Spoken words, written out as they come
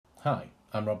Hi,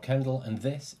 I'm Rob Kendall, and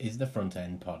this is the Front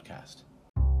End Podcast.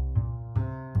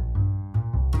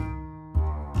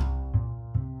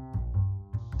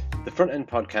 The Front End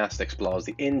Podcast explores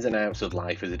the ins and outs of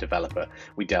life as a developer.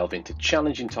 We delve into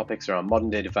challenging topics around modern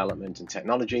day development and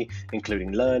technology,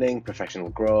 including learning, professional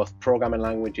growth, programming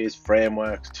languages,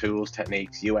 frameworks, tools,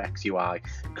 techniques, UX, UI,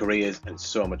 careers, and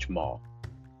so much more.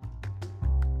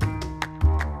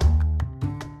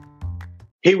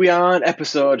 Here we are on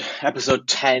episode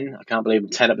 10. I can't believe I'm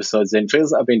 10 episodes in.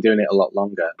 Feels like I've been doing it a lot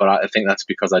longer, but I think that's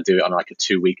because I do it on like a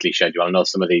 2-weekly schedule. I know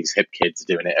some of these hip kids are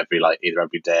doing it either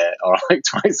every day or like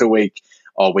twice a week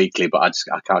or weekly, but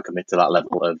I can't commit to that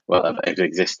level of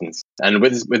existence. And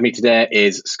with me today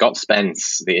is Scott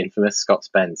Spence, the infamous Scott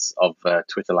Spence of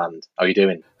Twitterland. How are you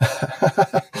doing?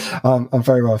 I'm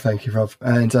very well, thank you, Rob.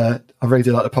 And I really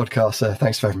do like the podcast, so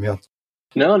thanks for having me on.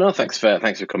 No, thanks for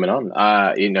coming on.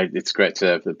 It's great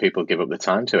that people give up the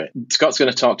time to it. Scott's going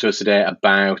to talk to us today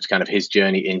about kind of his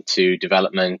journey into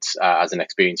development as an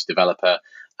experienced developer.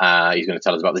 He's going to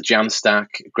tell us about the Jamstack,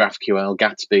 GraphQL,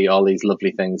 Gatsby, all these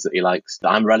lovely things that he likes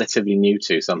that I'm relatively new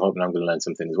to, so I'm hoping I'm going to learn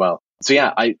something as well. So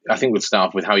yeah, I think we'll start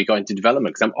off with how you got into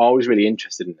development, because I'm always really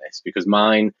interested in this, because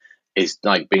mine is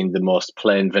like being the most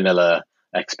plain vanilla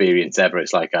experience ever.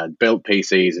 It's like I built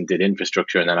PCs and did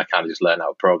infrastructure, and then I kind of just learned how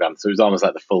to program. So it was almost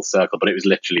like the full circle, but it was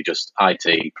literally just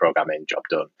IT programming, job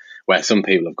done. Where some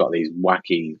people have got these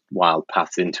wacky, wild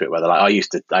paths into it, where they're like, I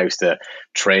used to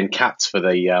train cats for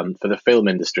the film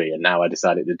industry, and now I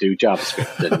decided to do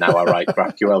JavaScript, and now I write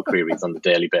GraphQL queries on a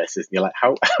daily basis. And you're like,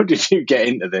 how did you get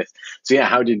into this? So yeah,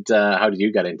 how did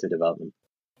you get into development?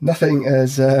 Nothing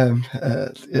as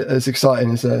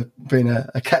exciting as being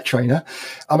a cat trainer.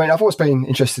 I mean, I've always been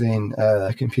interested in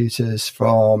computers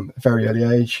from a very early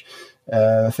age.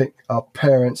 I think our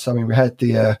parents, we had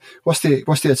the what's the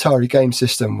Atari game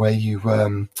system where you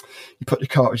put the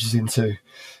cartridges into.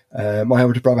 My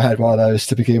older brother had one of those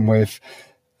to begin with.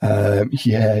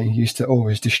 He used to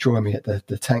always destroy me at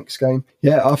the tanks game.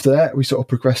 Yeah, after that we sort of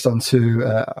progressed on to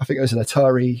I think it was an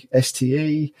Atari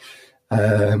STE.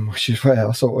 Which is where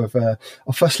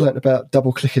I first learnt about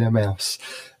double clicking a mouse.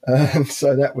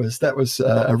 So that was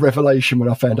a revelation when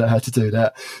I found out how to do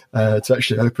that, to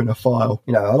actually open a file.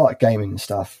 You know, I like gaming and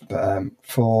stuff, but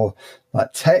for like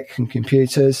tech and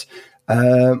computers,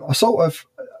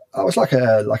 I was like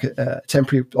a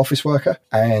temporary office worker,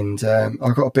 and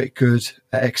I got a bit good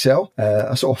at Excel.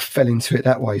 I sort of fell into it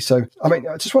that way. So, I mean,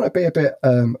 I just want to be a bit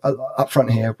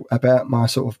upfront here about my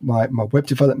web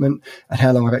development and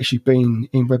how long I've actually been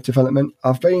in web development.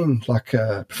 I've been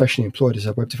professionally employed as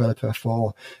a web developer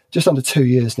for just under 2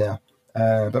 years now.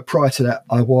 But prior to that,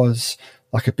 I was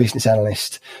like a business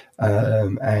analyst,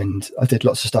 and I did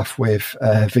lots of stuff with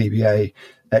VBA,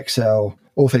 Excel,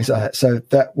 all things like that. So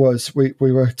that was, we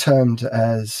were termed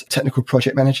as technical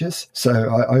project managers. So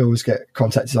I always get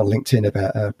contacted on LinkedIn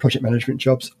about project management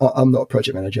jobs. I'm not a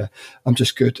project manager. I'm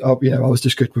just good. I was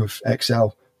just good with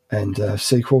Excel and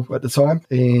SQL at the time.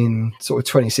 In sort of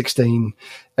 2016,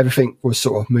 everything was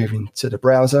sort of moving to the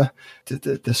browser.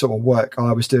 The sort of work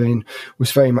I was doing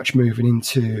was very much moving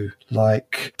into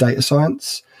like data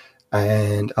science.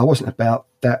 And I wasn't about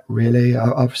that really.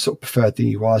 I sort of preferred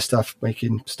the UI stuff,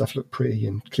 making stuff look pretty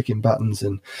and clicking buttons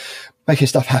and making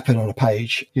stuff happen on a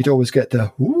page. You'd always get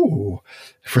the ooh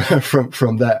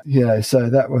from that, you know. So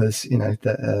that was, you know,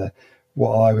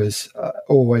 what I was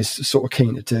always sort of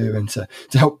keen to do, and to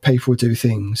help people do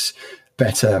things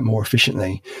better, more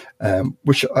efficiently,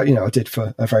 which I did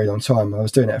for a very long time. I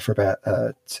was doing it for about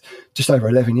just over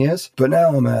 11 years, but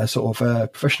now I'm a sort of a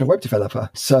professional web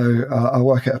developer. So I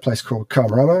work at a place called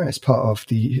Karmarama. It's part of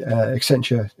the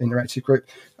Accenture Interactive Group,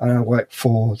 and I work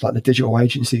for like the digital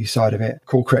agency side of it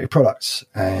called Creative Products.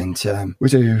 And we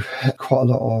do quite a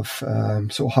lot of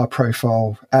sort of high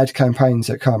profile ad campaigns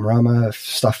at Karmarama,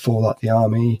 stuff for like the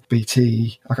Army,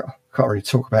 BT. I can't really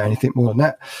talk about anything more than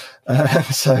that.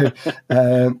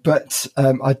 But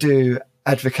I do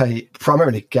advocate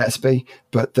primarily Gatsby,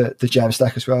 but the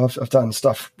Jamstack as well. I've done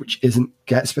stuff which isn't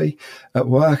Gatsby at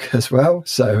work as well.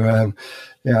 So, I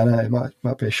know it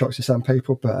might be a shock to some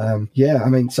people, but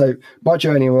so my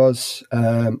journey was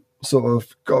sort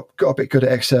of got a bit good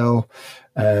at Excel,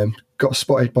 got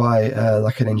spotted by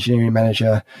like an engineering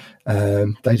manager.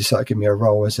 They decided to give me a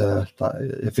role as a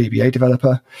VBA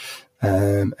developer.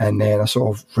 And then I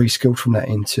sort of reskilled from that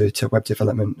into web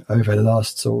development over the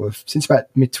last since about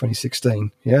mid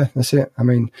 2016. Yeah, that's it. I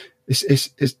mean,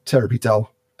 it's terribly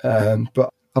dull,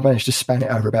 but I managed to span it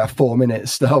over about 4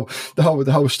 minutes. The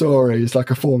whole story is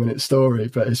like a 4-minute story,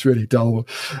 but it's really dull.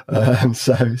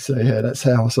 So yeah, that's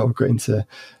how I sort of got into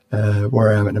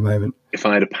where I am at the moment. If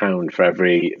I had £1 for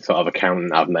every sort of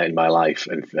accountant I've met in my life,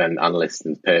 and analysts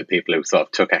and people who sort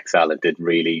of took Excel and did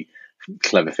really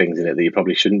clever things in it that you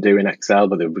probably shouldn't do in Excel,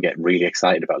 but they would get really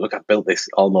excited about, look, I've built this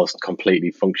almost completely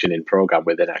functioning program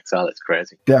within Excel. It's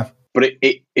crazy. Yeah. But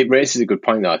it raises a good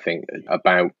point, though, I think,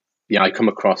 about, I come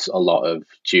across a lot of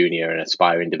junior and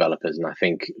aspiring developers, and I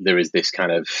think there is this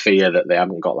kind of fear that they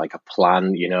haven't got like a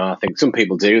plan. I think some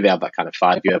people do. They have that kind of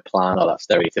 5-year plan, or that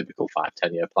stereotypical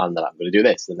 5-10 year plan that I'm going to do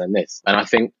this and then this. And I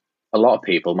think a lot of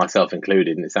people, myself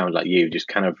included, and it sounds like you, just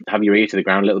kind of have your ear to the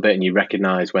ground a little bit, and you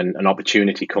recognize when an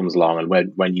opportunity comes along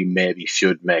and when you maybe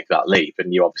should make that leap.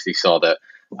 And you obviously saw that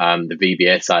the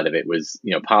VBA side of it was,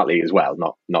 partly as well,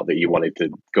 not that you wanted to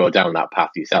go down that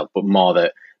path yourself, but more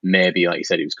that maybe, like you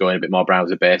said, it was going a bit more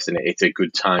browser based, and it's a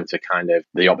good time to kind of,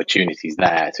 the opportunities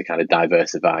there to kind of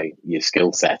diversify your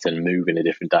skill set and move in a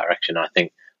different direction. I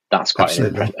think that's quite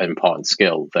an important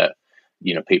skill that,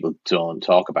 people don't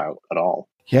talk about at all.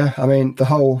 Yeah, I mean, the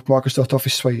whole Microsoft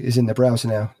Office suite is in the browser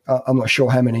now. I'm not sure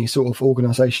how many sort of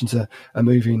organizations are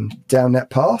moving down that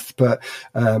path, but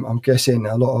I'm guessing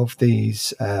a lot of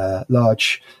these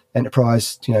large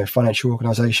enterprise, financial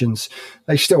organizations,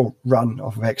 they still run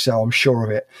off of Excel, I'm sure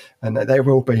of it, and they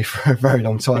will be for a very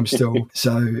long time still.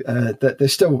 So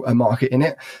there's still a market in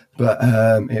it, but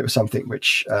it was something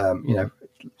which,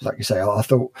 like you say, I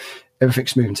thought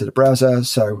everything's moving to the browser,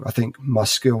 so I think my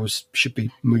skills should be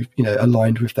moved,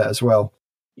 aligned with that as well.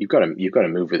 You've got to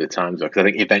move with the times, because I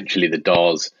think eventually the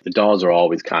doors are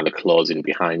always kind of closing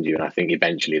behind you, and I think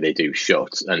eventually they do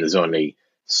shut, and there's only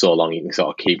so long you can sort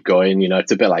of keep going.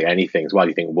 It's a bit like anything. It's why do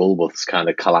you think Woolworths kind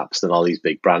of collapsed and all these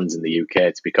big brands in the UK?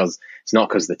 It's not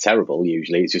because they're terrible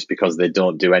usually. It's just because they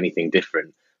don't do anything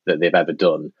different that they've ever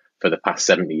done for the past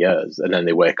 70 years, and then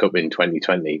they wake up in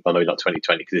 2020. Well, maybe not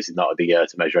 2020, because this is not the year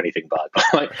to measure anything by, but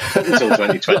like up until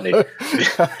 2020,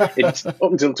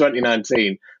 up until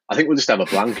 2019, I think we'll just have a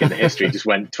blank in the history. Just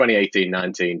went 2018,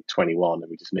 19, 21,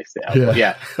 and we just missed it out.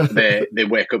 Yeah. But they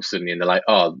wake up suddenly and they're like,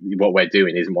 oh, what we're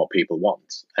doing isn't what people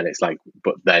want. And it's like,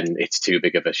 but then it's too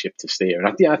big of a ship to steer. And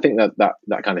I think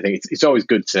that kind of thing, it's always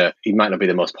good to, he might not be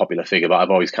the most popular figure, but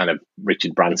I've always kind of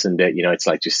Richard Bransoned it. It's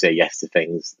like, just say yes to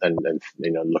things and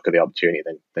look at the opportunity,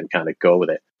 then kind of go with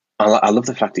it. I love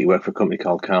the fact that you work for a company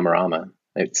called Karmarama.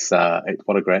 It's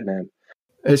what a great name.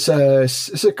 It's a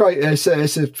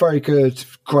very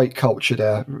great culture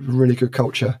there. Really good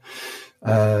culture.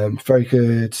 Very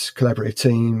good collaborative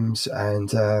teams,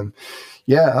 and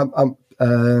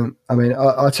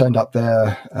I turned up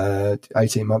there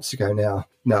 18 months ago now.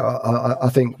 No, I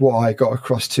think what I got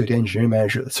across to the engineering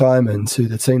manager at the time and to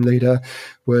the team leader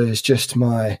was just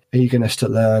my eagerness to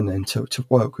learn and to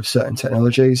work with certain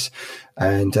technologies,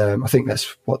 and I think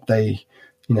that's what I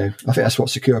think that's what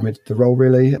secured me the role,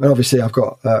 really. And obviously, I've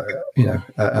got,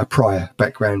 a prior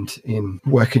background in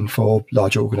working for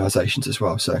large organisations as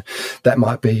well. So that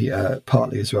might be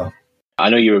partly as well. I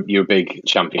know you're a big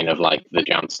champion of like the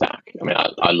Jamstack. I mean,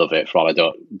 I love it. For all I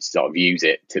don't sort of use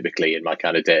it typically in my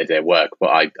kind of day-to-day work, but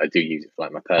I do use it for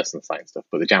like my personal site and stuff.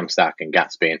 But the Jamstack and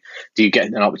Gatsby, and do you get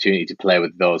an opportunity to play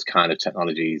with those kind of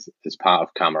technologies as part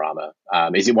of Karmarama?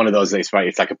 Is it one of those? It's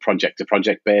like a project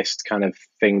based kind of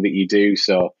thing that you do,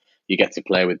 so you get to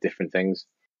play with different things.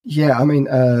 Yeah, I mean,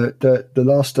 the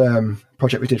last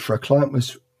project we did for a client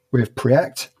was with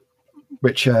Preact,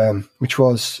 which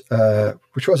was a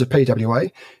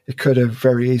PWA. It could have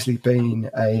very easily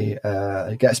been a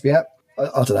Gatsby app.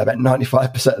 I don't know, about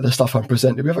 95% of the stuff I'm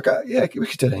presented with, I go, yeah, we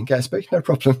could do it in Gatsby, no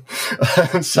problem.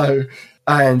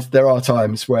 And there are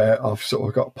times where I've sort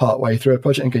of got part way through a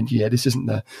project and going, yeah, this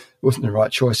wasn't the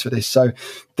right choice for this. So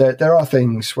there are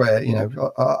things where,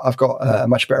 I've got a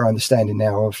much better understanding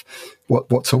now of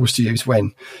what tools to use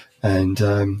when. And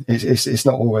it's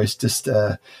not always just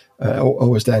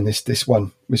always down this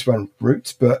one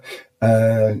route, but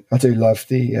I do love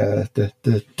the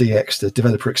DX, the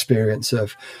developer experience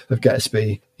of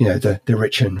Gatsby. The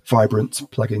rich and vibrant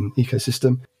plugin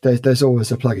ecosystem. There's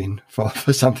always a plugin for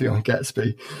something on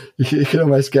Gatsby. You can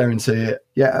almost guarantee it.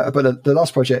 Yeah, but the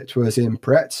last project was in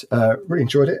Preact. Really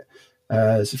enjoyed it.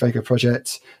 It's a very good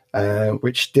project.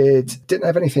 Which didn't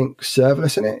have anything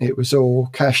serverless in it. It was all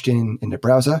cached in the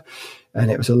browser,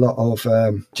 and it was a lot of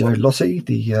Lottie,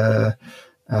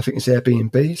 I think it's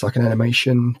Airbnb. It's like an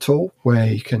animation tool where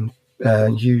you can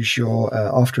use your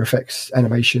After Effects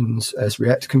animations as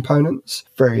React components.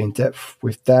 Very in depth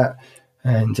with that,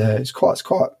 and it's quite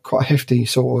a hefty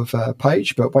sort of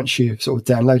page. But once you've sort of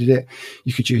downloaded it,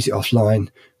 you could use it offline,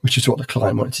 which is what the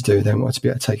client wanted to do. They wanted to be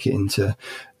able to take it into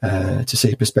to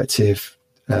see perspective.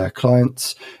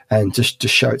 clients and just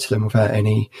show it to them without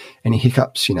any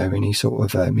hiccups, any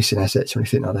sort of missing assets or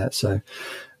anything like that. So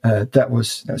that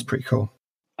was pretty cool.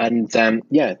 And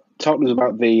talk to us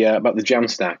about the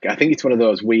Jamstack. I think it's one of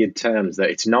those weird terms that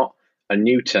it's not a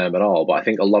new term at all, but I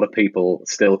think a lot of people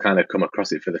still kind of come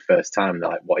across it for the first time. They're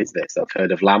like, what is this? I've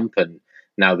heard of LAMP, and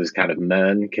now there's kind of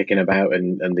MERN kicking about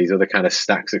and these other kind of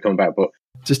stacks that come about. But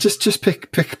just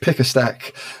pick a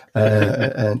stack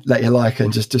and let you like,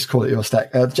 and just call it your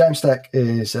stack. The Jamstack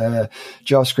is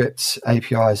JavaScript,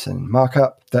 APIs, and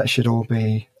markup. That should all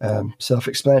be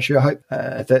self-explanatory, I hope.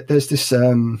 There's this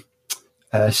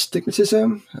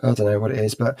stigmatism, I don't know what it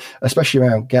is, but especially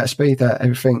around Gatsby, that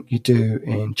everything you do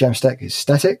in Jamstack is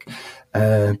static,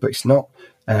 but it's not.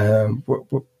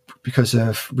 Because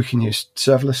we can use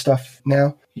serverless stuff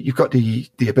now. You've got the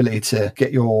ability to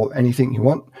get anything you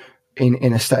want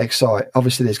in a static site.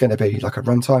 Obviously, there's going to be like a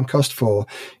runtime cost for,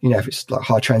 if it's like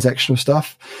high transactional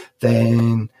stuff,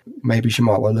 then maybe you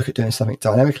might want to look at doing something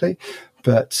dynamically.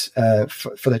 But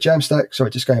for the Jamstack,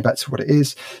 sorry, just going back to what it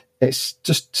is, it's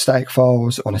just static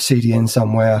files on a CDN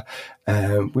somewhere,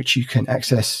 which you can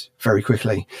access very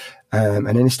quickly. And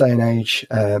in this day and age,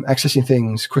 accessing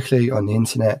things quickly on the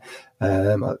internet,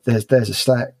 there's a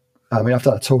stat. I mean, I've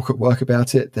done a talk at work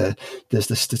about it. There's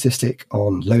the statistic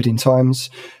on loading times.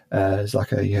 There's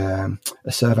like a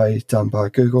survey done by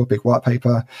Google, big white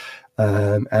paper.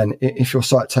 And if your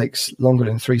site takes longer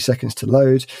than 3 seconds to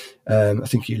load, I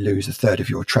think you lose a third of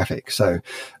your traffic. So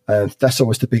that's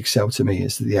always the big sell to me,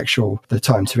 is the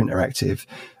time to interactive.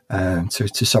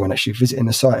 To someone actually visiting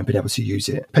the site and being able to use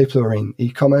it. People who are in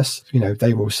e-commerce,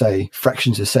 they will say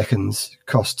fractions of seconds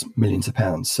cost millions of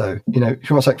pounds. So, if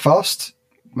you want something fast,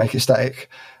 make it static.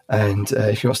 And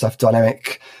if you want stuff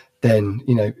dynamic, then,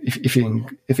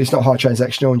 if it's not high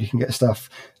transactional and you can get stuff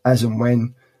as and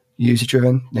when user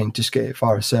driven, then just get it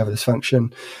via a serverless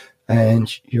function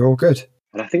and you're all good.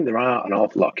 And I think there are an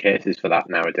awful lot of cases for that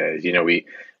nowadays.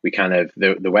 We kind of,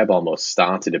 the web almost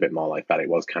started a bit more like that. It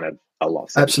was kind of a lot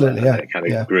simpler. Absolutely, yeah. And it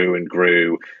kind of grew and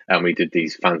grew, and we did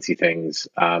these fancy things.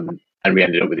 And we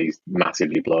ended up with these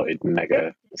massively bloated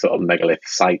megalith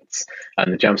sites.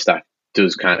 And the Jamstack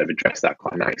does kind of address that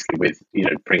quite nicely with,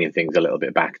 bringing things a little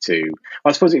bit back to,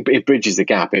 I suppose it bridges the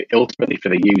gap. It ultimately, for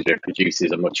the user, it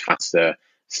produces a much faster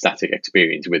static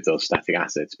experience with those static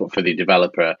assets. But for the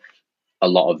developer, a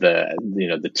lot of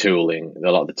the tooling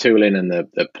and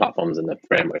the platforms and the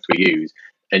frameworks we use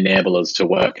enable us to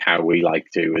work how we like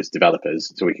to as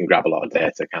developers, so we can grab a lot of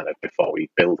data kind of before we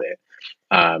build it,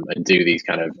 and do these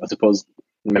kind of, I suppose,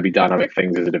 maybe dynamic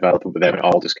things as a developer, but then it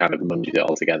all just kind of munges it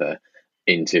all together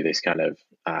into this kind of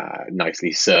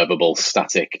nicely servable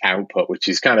static output, which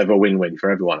is kind of a win-win for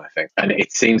everyone, I think. And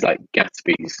it seems like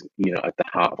Gatsby's, at the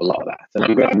heart of a lot of that. And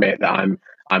I'm going to admit that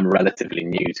I'm relatively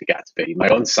new to Gatsby. My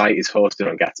own site is hosted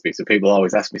on Gatsby, so people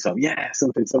always ask me, something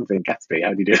Gatsby,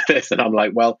 how do you do this? And I'm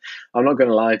like, well, I'm not going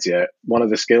to lie to you. One of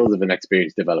the skills of an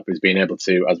experienced developer is being able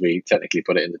to, as we technically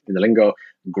put it in the lingo,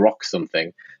 grok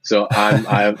something. So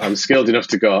I'm skilled enough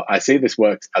to go, I see this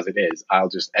works as it is. I'll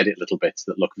just edit little bits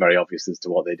that look very obvious as to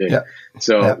what they do. Yeah.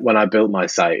 So when I built my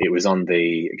site, it was on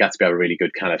the Gatsby have a really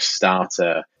good kind of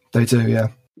starter. They do, yeah.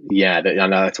 Yeah, I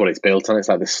know that's what it's built on. It's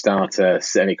like the starter,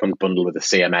 and it comes bundled with the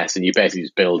CMS, and you basically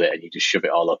just build it and you just shove it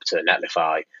all up to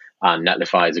Netlify. And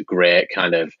Netlify is a great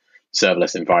kind of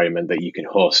serverless environment that you can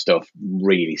host stuff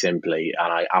really simply,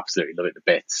 and I absolutely love it to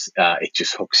bits. It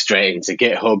just hooks straight into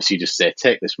GitHub, so you just say,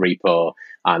 take this repo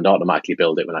and automatically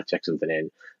build it when I check something in,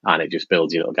 and it just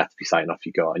builds your little Gatsby site and off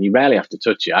you go. And you rarely have to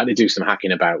touch it. I had to do some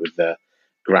hacking about with the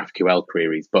GraphQL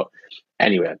queries, but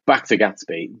anyway, back to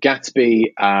Gatsby.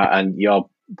 Gatsby, and you're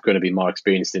going to be more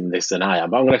experienced in this than I am,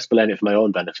 but I'm going to explain it for my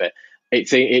own benefit.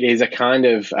 It is a kind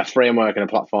of a framework and a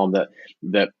platform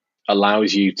that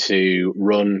allows you to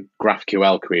run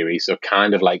GraphQL queries, so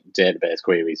kind of like database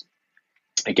queries,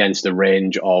 against a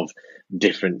range of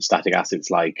different static assets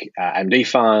like MD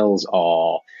files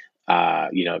or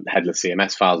headless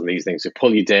CMS files and these things. So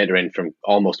pull your data in from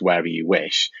almost wherever you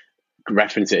wish,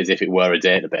 reference it as if it were a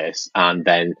database, and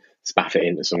then spaff it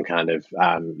into some kind of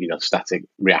static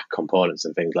React components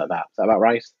and things like that. Is that about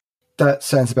right? That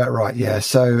sounds about right, yeah.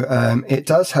 So it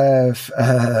does have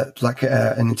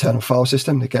an internal file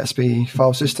system, the Gatsby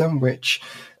file system, which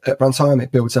at runtime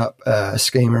it builds up a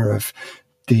schema of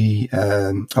the,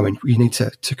 you need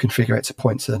to configure it to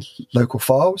point to local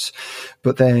files,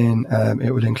 but then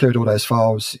it will include all those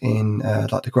files in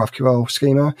like the GraphQL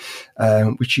schema,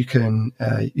 which you can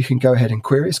go ahead and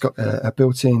query. It's got a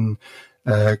built-in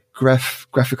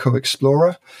graphical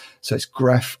explorer, so it's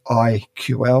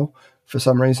GraphIQL for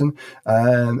some reason.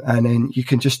 And then you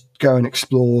can just go and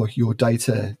explore your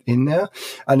data in there.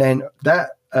 And then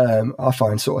that, I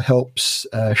find sort of helps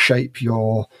shape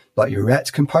your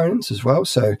React components as well.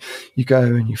 So you go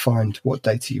and you find what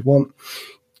data you want,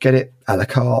 get it a la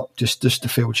carte, just the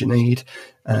fields you need,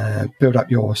 build up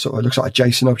your sort of, it looks like a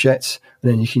JSON object,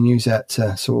 and then you can use that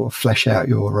to sort of flesh out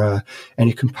your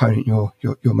any component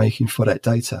you're making for that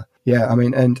data. Yeah, I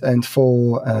mean, and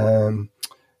for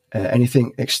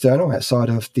anything external outside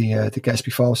of the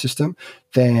Gatsby file system,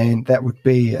 then that would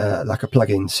be like a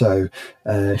plugin. So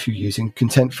if you're using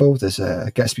Contentful, there's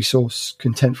a Gatsby source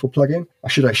Contentful plugin. I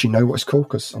should actually know what it's called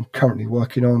because I'm currently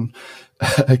working on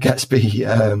a Gatsby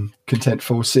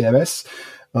Contentful CMS.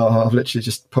 I've literally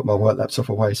just put my work laptop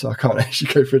away, so I can't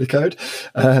actually go through the code.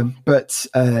 But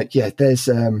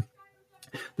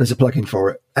there's a plugin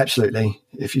for it. Absolutely.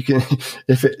 If you can,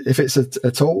 if it's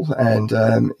a tool and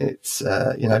it's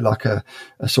like a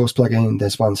source plugin,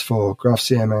 there's ones for Graph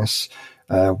CMS,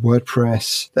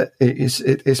 WordPress. That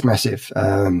it's massive.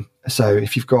 So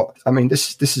if you've got, I mean,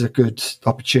 this is a good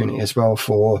opportunity as well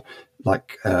for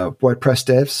like WordPress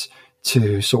devs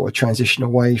to sort of transition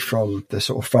away from the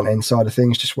sort of front end side of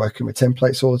things, just working with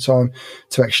templates all the time,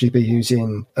 to actually be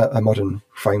using a modern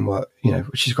framework,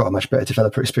 which has got a much better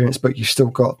developer experience, but you've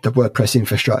still got the WordPress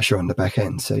infrastructure on the back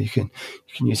end. So you can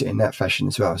use it in that fashion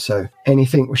as well. So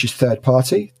anything which is third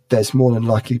party, there's more than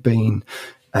likely been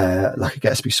like a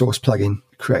Gatsby source plugin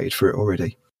created for it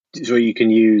already. So you can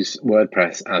use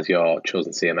WordPress as your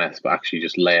chosen CMS, but actually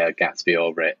just layer Gatsby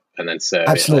over it and then serve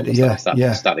Absolutely, it on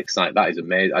a static site. That is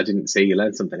amazing. I didn't see. You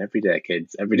learn something every day,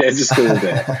 kids. Every day is a school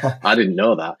day. I didn't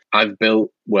know that. I've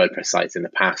built WordPress sites in the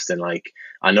past, and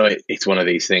I know it's one of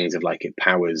these things of it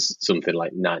powers something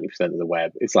like 90% of the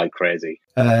web. It's like crazy.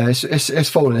 It's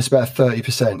fallen. It's about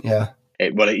 30%. Yeah.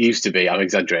 It used to be. I'm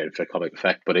exaggerating for comic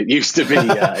effect, but it used to be.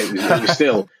 It was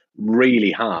still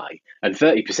really high. And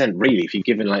 30%, really, if you're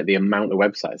given the amount of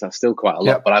websites, that's still quite a lot.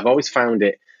 Yep. But I've always found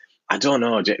it, I don't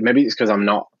know, maybe it's because I'm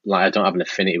not, I don't have an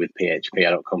affinity with PHP.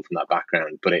 I don't come from that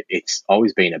background, but it's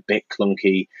always been a bit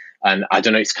clunky. And I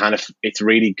don't know, it's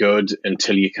really good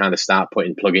until you kind of start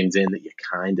putting plugins in that you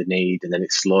kind of need, and then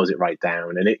it slows it right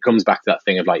down. And it comes back to that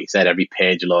thing of, like you said, every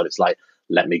page load, it's like,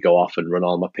 let me go off and run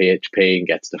all my PHP and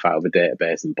get stuff out of a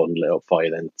database and bundle it up for you,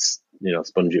 then,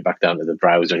 sponge it back down to the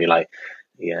browser, and you're like,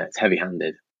 yeah, it's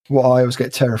heavy-handed. What I always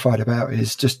get terrified about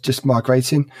is just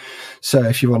migrating. So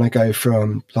if you want to go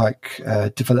from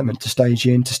development to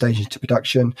staging to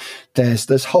production,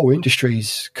 there's whole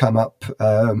industries come up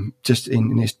just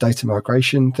in this data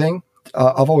migration thing.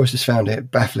 I've always just found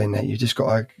it baffling that you just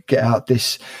got to get out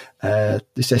this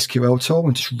SQL tool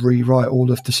and just rewrite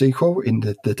all of the SQL in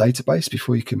the database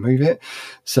before you can move it.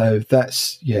 So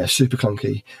that's super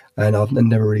clunky, and I've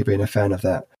never really been a fan of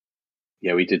that.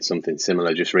 Yeah, we did something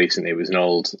similar just recently. It was an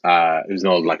old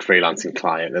freelancing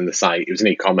client, and the site, it was an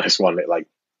e-commerce one that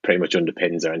pretty much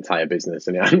underpins their entire business,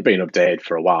 and it hadn't been updated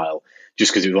for a while,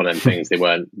 just because it was one of them things they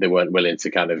weren't willing to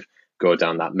kind of go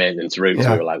down that maintenance route. Yeah.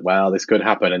 So we were like, well, this could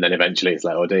happen, and then eventually it's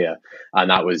like, oh dear.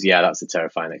 And that was that's a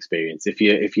terrifying experience. If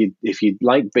you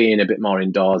like being a bit more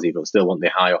indoorsy but still want the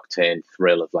high octane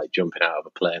thrill of jumping out of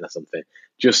a plane or something,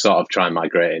 just sort of try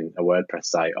migrating a WordPress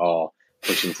site or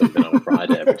pushing something on a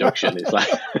Friday at production. It's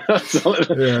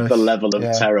the level of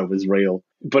terror was real.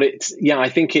 But I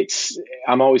think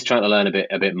I'm always trying to learn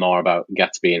a bit more about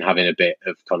Gatsby and having a bit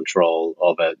of control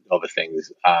over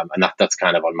things. And that's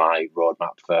kind of on my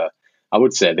roadmap for, I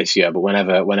would say, this year, but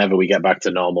whenever we get back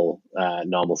to normal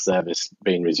service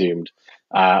being resumed,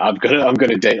 I'm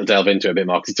gonna delve into it a bit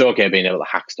more, because it's okay being able to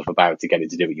hack stuff about to get it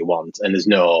to do what you want, and there's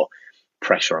no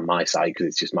pressure on my side because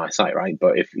it's just my site, right?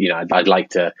 But if I'd like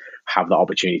to have the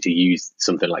opportunity to use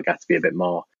something like Gatsby a bit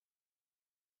more.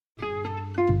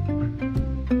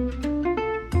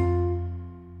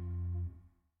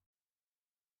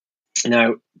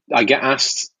 Now, I get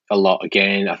asked a lot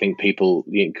again. I think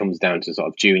it comes down to sort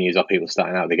of juniors or people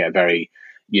starting out, they get very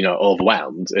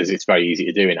overwhelmed, as it's very easy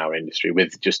to do in our industry,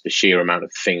 with just the sheer amount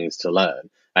of things to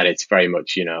learn. And it's very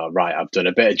much, right, I've done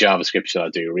a bit of JavaScript, so I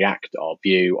do React or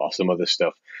Vue or some other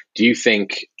stuff. Do you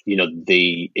think,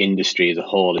 the industry as a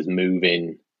whole is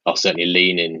moving, or certainly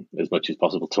leaning as much as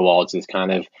possible, towards this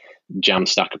kind of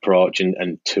Jamstack approach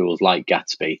and tools like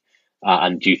Gatsby?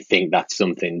 And do you think that's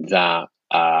something that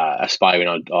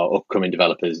aspiring or upcoming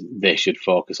developers, they should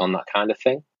focus on that kind of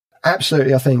thing?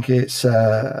 Absolutely. I think it's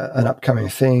an upcoming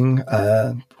thing.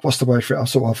 What's the word for it? I've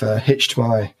sort of hitched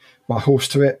my horse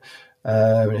to it.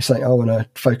 And it's something I want to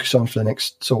focus on for the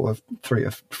next sort of 3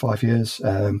 to 5 years.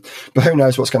 But who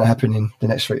knows what's going to happen in the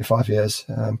next 3 to 5 years?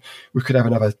 We could have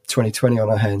another 2020 on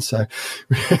our hands, so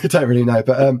we don't really know.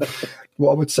 But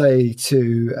what I would say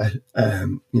to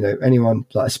anyone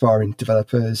like aspiring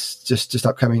developers, just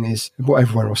upcoming, is what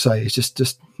everyone will say is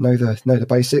just know the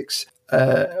basics.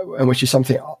 And which is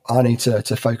something I need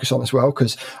to focus on as well,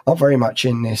 because I'm very much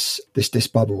in this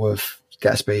bubble of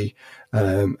Gatsby,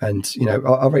 and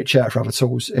I'll reach out for other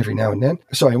tools every now and then.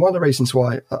 Sorry, one of the reasons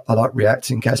why I like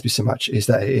React and Gatsby so much is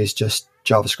that it is just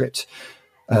JavaScript.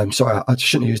 Sorry, I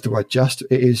shouldn't use the word just.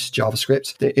 It is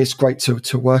JavaScript. It's great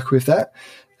to work with that.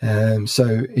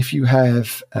 So if you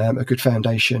have a good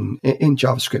foundation in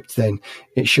JavaScript, then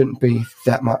it shouldn't be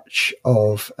that much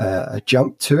of a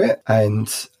jump to it. And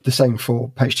the same for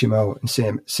HTML and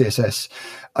CSS.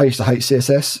 I used to hate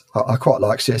CSS. I quite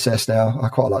like CSS now. I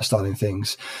quite like styling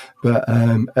things. But,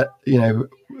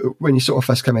 when you sort of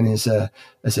first come in as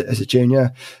a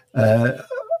junior,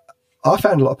 I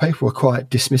found a lot of people were quite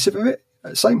dismissive of it.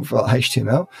 Same with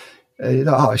HTML.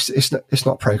 It's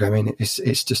not programming.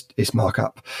 It's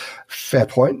markup. Fair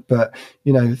point, but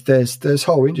there's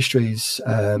whole industries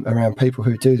around people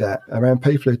who do that. Around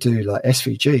people who do like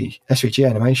SVG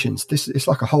animations. It's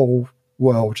like a whole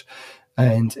world,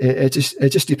 and it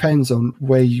just depends on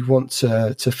where you want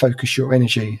to focus your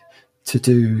energy to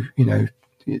do.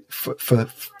 For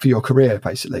your career,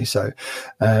 basically. So.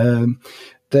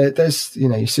 There's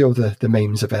you see all the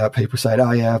memes about people saying,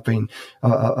 oh yeah, I've done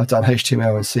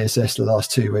HTML and CSS the last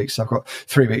 2 weeks. I've got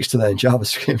 3 weeks to learn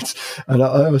JavaScript, and I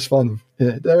always find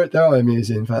they're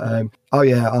amusing. But oh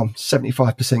yeah, I'm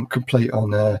 75% complete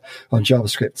on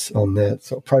JavaScript on the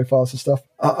sort of profiles and stuff.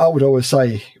 I would always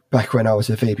say back when I was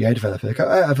a VBA developer,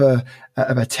 out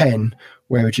of a 10,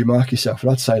 where would you mark yourself?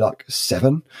 And I'd say like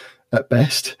 7 at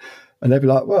best. And they'd be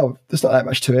like, well, there's not that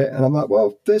much to it. And I'm like,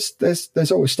 well,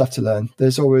 there's always stuff to learn.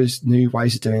 There's always new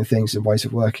ways of doing things and ways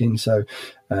of working. So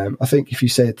I think if you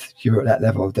said you're at that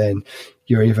level, then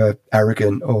you're either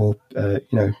arrogant or,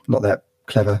 not that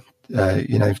clever,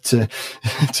 to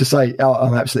say, oh,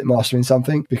 I'm absolutely mastering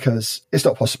something, because it's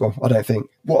not possible, I don't think.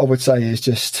 What I would say is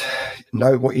just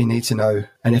know what you need to know.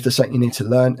 And if there's something you need to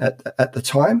learn at the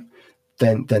time,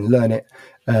 then learn it.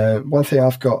 One thing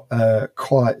I've got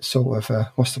quite sort of,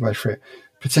 what's the word for it,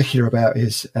 particular about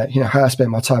is, how I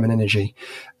spend my time and energy.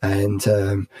 And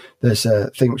there's a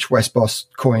thing which Wes Boss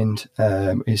coined,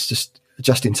 is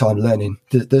just in time learning.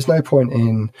 There's no point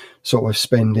in sort of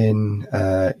spending,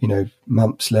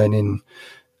 months learning,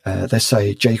 let's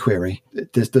say jQuery.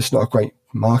 There's not a great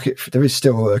market. There is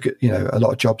still a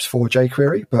lot of jobs for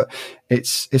jQuery, but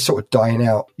it's sort of dying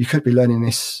out. You could be learning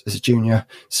this as a junior,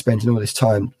 spending all this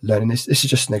time learning this. This is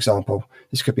just an example.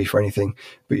 This could be for anything,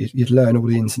 but you'd learn all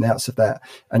the ins and outs of that,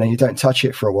 and then you don't touch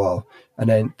it for a while, and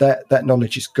then that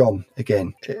knowledge is gone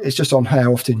again. It's just on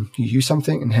how often you use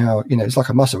something and how, it's like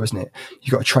a muscle, isn't it?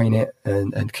 You got to train it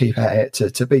and keep at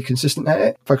it to be consistent at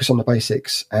it. Focus on the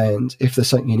basics, and if there's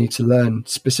something you need to learn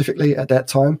specifically at that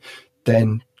time,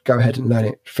 then go ahead and learn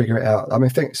it, figure it out. I mean, I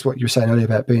think it's what you were saying earlier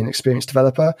about being an experienced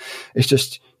developer. It's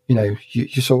just, you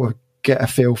sort of get a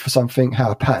feel for something, how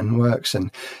a pattern works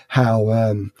and how,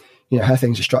 how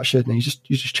things are structured. And you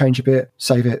just change a bit,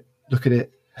 save it, look at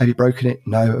it. Have you broken it?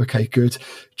 No. Okay, good.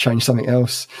 Change something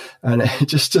else. And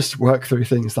just work through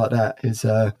things like that is,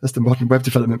 that's the modern web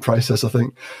development process, I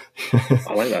think.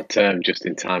 I like that term, just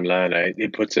in time learner.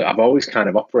 I've always kind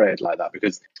of operated like that,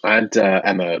 because I had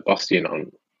Emma Bostian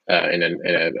on, in an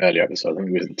earlier episode. I think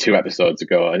it was 2 episodes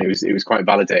ago, and it was quite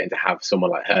validating to have someone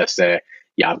like her say,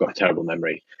 "Yeah, I've got a terrible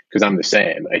memory," because I'm the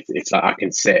same. It's like I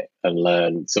can sit and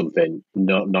learn something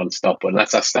non-stop,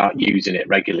 unless I start using it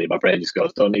regularly, my brain just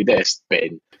goes, "Don't need this,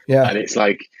 bin." Yeah, and it's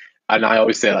like, and I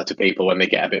always say that to people when they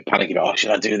get a bit panicky about, "Oh,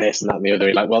 should I do this and that and the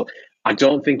other?" Like, well, I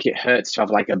don't think it hurts to have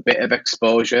like a bit of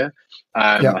exposure.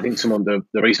 I think the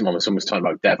recent one was someone was talking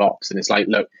about DevOps, and it's like,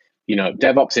 look.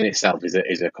 DevOps in itself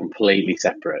is a completely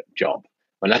separate job.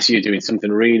 Unless you're doing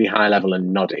something really high level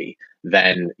and noddy,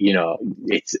 then,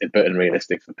 it's a bit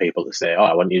unrealistic for people to say, "Oh,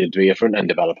 I want you to be a front end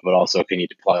developer, but also can you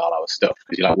deploy all our stuff?"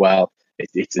 Because you're like, well,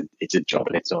 it's a job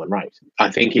in its own right. I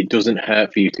think it doesn't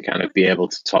hurt for you to kind of be able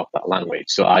to talk that language.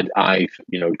 So I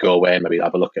go away and maybe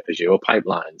have a look at Azure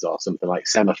pipelines or something like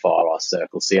Semaphore or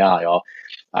Circle CI or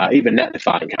even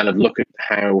Netlify, and kind of look at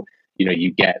how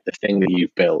you get the thing that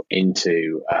you've built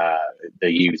into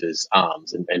the user's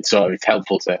arms. And so it's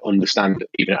helpful to understand,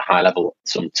 even at high level,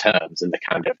 some terms and the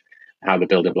kind of how the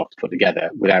building blocks put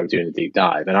together without doing a deep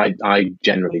dive. And I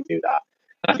generally do that.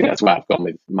 And I think that's where I've gone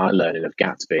with my learning of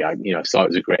Gatsby. I saw it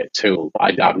was a great tool,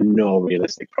 but I have no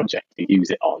realistic project to use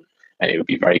it on and it would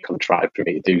be very contrived for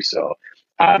me to do so.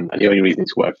 And the only reason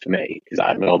it's worked for me is I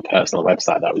had my own personal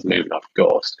website that was moving off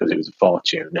Ghost because it was a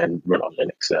fortune and run on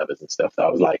Linux servers and stuff. That I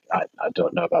was like, I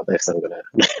don't know about this. I'm going to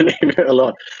leave it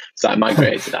alone. So I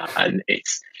migrated that, and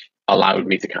it's allowed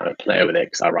me to kind of play with it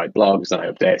because I write blogs and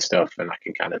I update stuff and I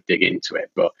can kind of dig into it.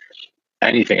 But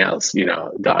anything else,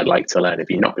 that I'd like to learn,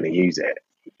 if you're not going to use it,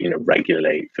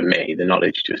 regularly, for me, the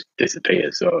knowledge just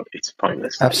disappears. So it's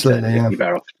pointless. Absolutely, You're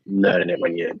better off learning it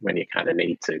when you kind of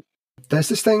need to. There's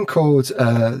this thing called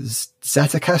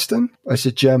Zettelkasten. It's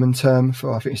a German term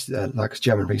for, I think it's like a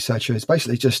German researcher. It's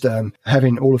basically just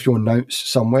having all of your notes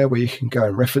somewhere where you can go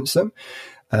and reference them.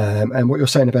 And what you're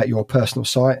saying about your personal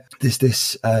site, there's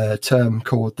this term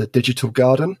called the digital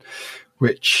garden,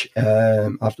 which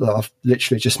I've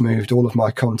literally just moved all of my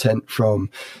content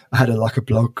from. I had a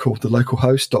blog called the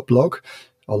localhost.blog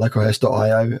or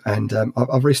localhost.io, and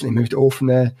I've recently moved it all from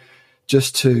there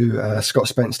just to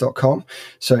scottspence.com.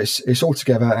 So it's all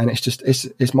together, and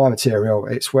it's my material.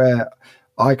 It's where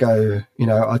I go,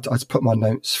 I put my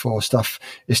notes for stuff.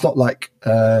 It's not like,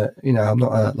 I'm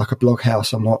not like a blog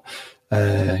house. I'm not,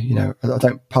 I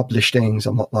don't publish things.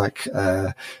 I'm not like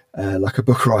a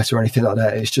book writer or anything like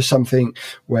that. It's just something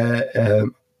where,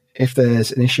 if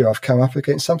there's an issue, I've come up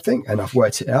against something and I've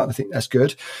worked it out, I think that's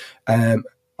good.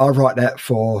 I write that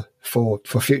for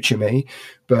future me,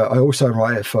 but I also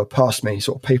write it for past me,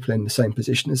 sort of people in the same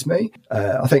position as me.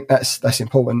 I think that's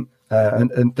important,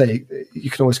 and you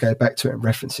can always go back to it and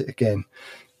reference it again.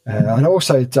 And I've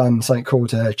also done something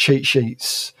called cheat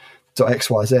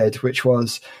sheets.xyz, which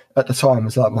was at the time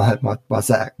was like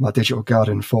my digital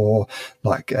garden for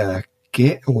like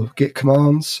Git or Git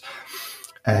commands,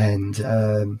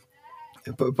 and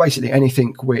but basically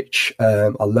anything which I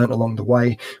learned along the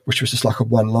way, which was just like a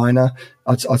one-liner,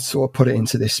 I'd sort of put it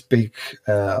into this big,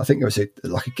 I think it was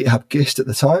like a GitHub gist at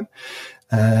the time,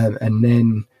 and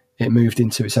then it moved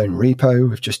into its own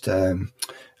repo with just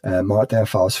markdown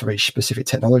files for each specific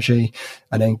technology,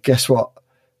 and then guess what?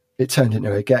 It turned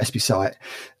into a Gatsby site,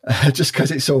 just because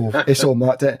it's all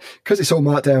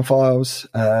markdown files.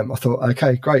 I thought,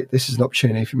 okay, great, this is an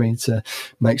opportunity for me to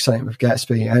make something with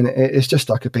Gatsby, and it's just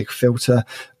like a big filter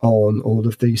on all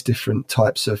of these different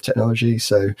types of technology.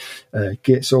 So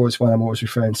Git's always one I'm always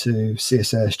referring to,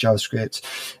 CSS, JavaScript,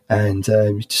 and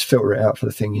you just filter it out for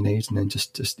the thing you need, and then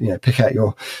just pick out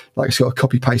your, like, it's got a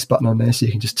copy paste button on there, so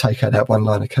you can just take out that one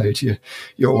line of code you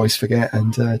always forget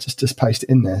and just paste it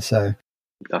in there. So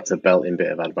that's a built-in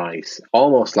bit of advice.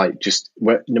 Almost like just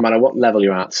no matter what level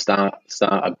you're at, start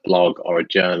a blog or a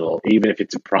journal, even if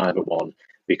it's a private one,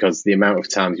 because the amount of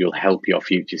times you'll help your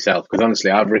future self. Because honestly,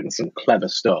 I've written some clever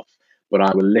stuff, but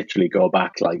I will literally go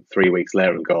back like 3 weeks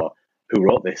later and go, who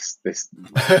wrote this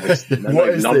nonsense?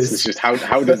 This? Just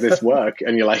how does this work?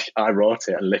 And you're like, I wrote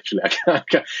it, and literally I can't.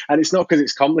 And it's not because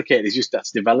it's complicated, it's just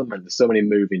that's development. There's so many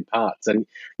moving parts, and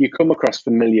you come across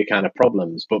familiar kind of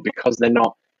problems, but because they're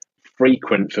not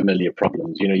frequent familiar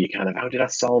problems, you kind of, how did I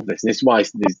solve this? And this is why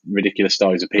these ridiculous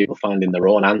stories of people finding their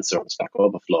own answer on Stack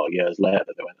Overflow years later.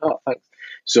 They went, oh, thanks.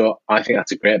 So I think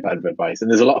that's a great bit of advice.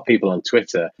 And there's a lot of people on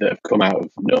Twitter that have come out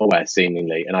of nowhere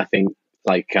seemingly. And I think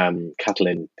like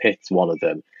Catalin Pitt's one of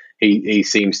them.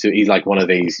 He's like one of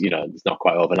these, it's not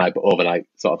quite overnight, but overnight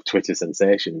sort of Twitter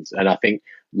sensations. And I think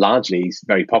largely he's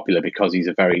very popular because he's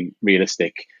a very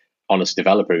realistic, honest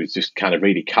developer who's just kind of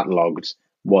really catalogued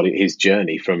his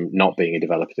journey from not being a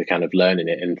developer to kind of learning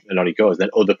it, and on he goes.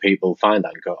 Then other people find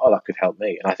that and go, oh, that could help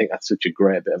me. And I think that's such a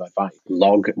great bit of advice.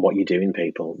 Log what you're doing,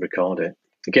 people. Record it.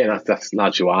 Again, that's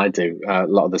largely what I do. A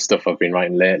lot of the stuff I've been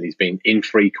writing lately has been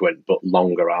infrequent but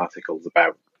longer articles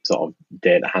about sort of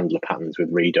data handler patterns with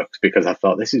Redux, because I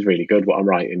thought this is really good what I'm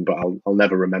writing, but I'll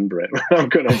never remember it. I'm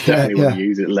going to definitely want to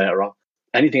use it later on.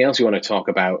 Anything else you want to talk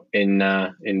about in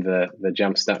the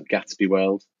Jamstack Gatsby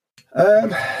world?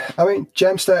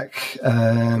 Jamstack,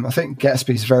 I think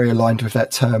Gatsby is very aligned with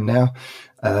that term now,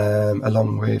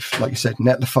 along with, like you said,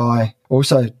 Netlify.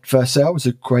 Also, Vercel is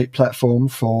a great platform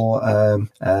for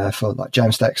like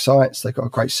Jamstack sites. They've got a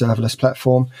great serverless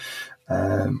platform.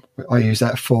 I use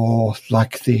that for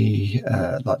like the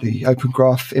Open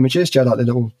Graph images, like the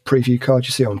little preview card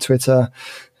you see on Twitter.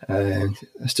 And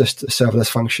it's just a serverless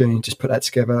function. You just put that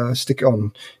together, stick it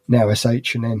on Now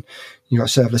SH, and then you got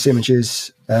serverless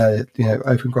images,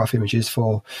 Open Graph images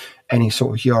for any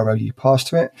sort of URL you pass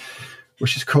to it.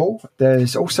 which is cool.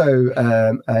 There's also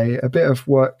a bit of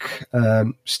work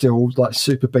still, like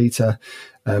super beta.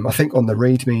 I think on the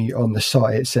README on the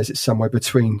site it says it's somewhere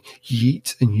between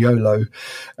Yeet and YOLO,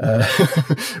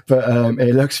 but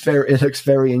it looks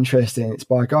very interesting. It's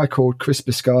by a guy called Chris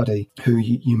Biscardi, who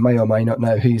you may or may not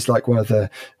know. He's like one of the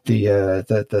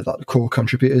core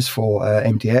contributors for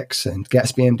MDX and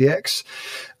Gatsby MDX,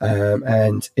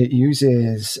 and it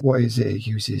uses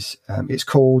it's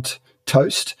called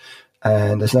Toast,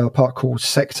 and there's another part called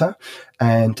Sector,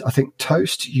 and I think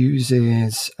Toast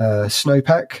uses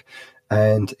Snowpack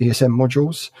and ESM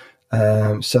modules,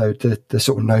 so the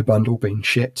sort of no bundle being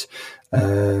shipped,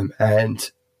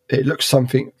 and it looks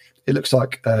like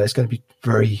it's going to be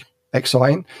very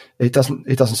exciting. It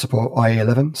doesn't support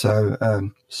IE11,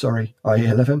 so sorry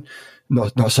IE11.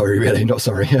 Not sorry, really, not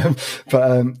sorry.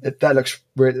 But that looks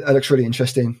really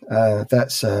interesting.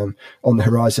 That's on the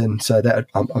horizon, so that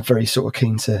I'm very sort of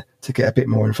keen to get a bit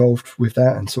more involved with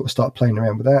that and sort of start playing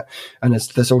around with that. And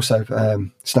there's also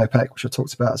Snowpack, which I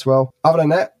talked about as well. Other than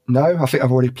that, no, I think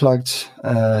I've already plugged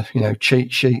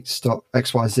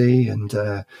cheatsheets.xyz and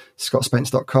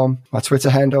scottspence.com. My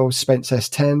Twitter handle is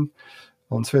SpenceS10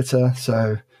 on Twitter.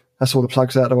 So that's all the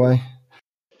plugs out of the way.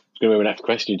 Going to be my next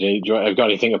question, G. I've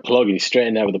got anything to plug? You're straight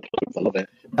in there with the plugs. I love it.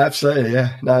 Absolutely,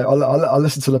 yeah. No, I'll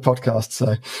listen to the podcast.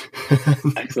 So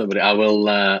excellent, but I will.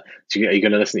 Are you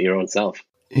going to listen to your own self?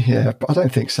 Yeah, but I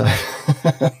don't think so.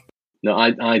 No,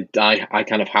 I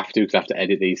kind of have to because I have to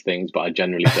edit these things, but I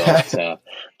generally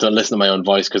don't listen to my own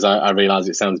voice because I realise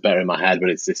it sounds better in my head, but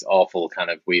it's this awful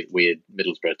kind of weird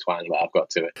Middlesbrough twang that I've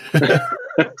got to it.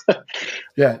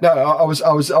 Yeah, no, I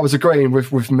was agreeing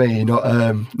with me,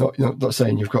 not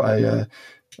saying you've got a.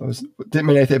 Didn't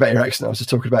mean anything about your accent. I was just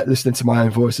talking about listening to my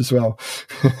own voice as well.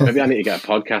 Maybe I need to get a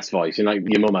podcast voice. You know, like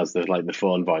your mum has the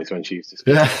phone voice when she used to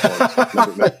speak. Yeah.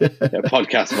 A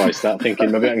podcast voice. Start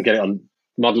thinking maybe I can get it on.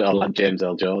 Model it on like James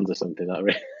L. Jones or something.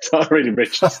 It's not a really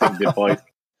rich, distinctive voice.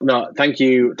 No, thank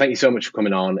you so much for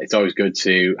coming on. It's always good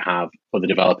to have other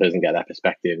developers and get their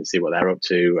perspective and see what they're up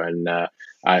to. And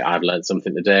I've learned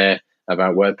something today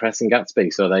about WordPress and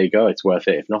Gatsby. So there you go. It's worth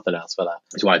it, if nothing else, for that.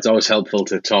 That's why it's always helpful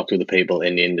to talk to other people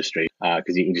in the industry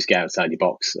because you can just get outside your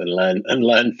box and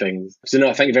learn things. So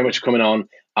no, thank you very much for coming on.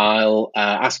 I'll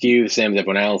ask you the same as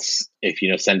everyone else if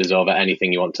send us over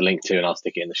anything you want to link to, and I'll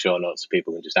stick it in the show notes so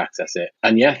people can just access it.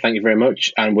 And yeah, thank you very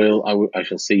much, and I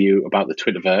shall see you about the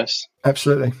Twitterverse.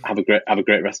 Absolutely. Have a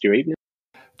great rest of your evening.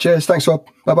 Cheers. Thanks, Rob.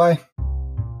 Bye bye.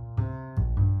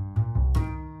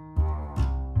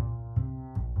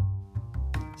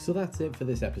 So that's it for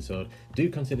this episode. Do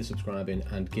consider subscribing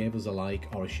and give us a like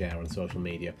or a share on social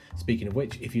media. Speaking of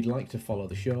which, if you'd like to follow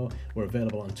the show, we're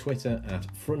available on Twitter at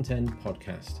Frontend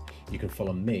Podcast. You can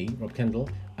follow me, Rob Kendall,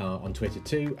 on Twitter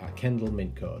too at Kendall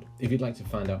Mintcode. If you'd like to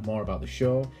find out more about the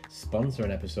show, sponsor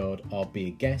an episode, or be a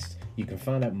guest, you can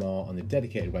find out more on the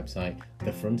dedicated website,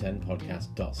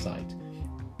 thefrontendpodcast.site.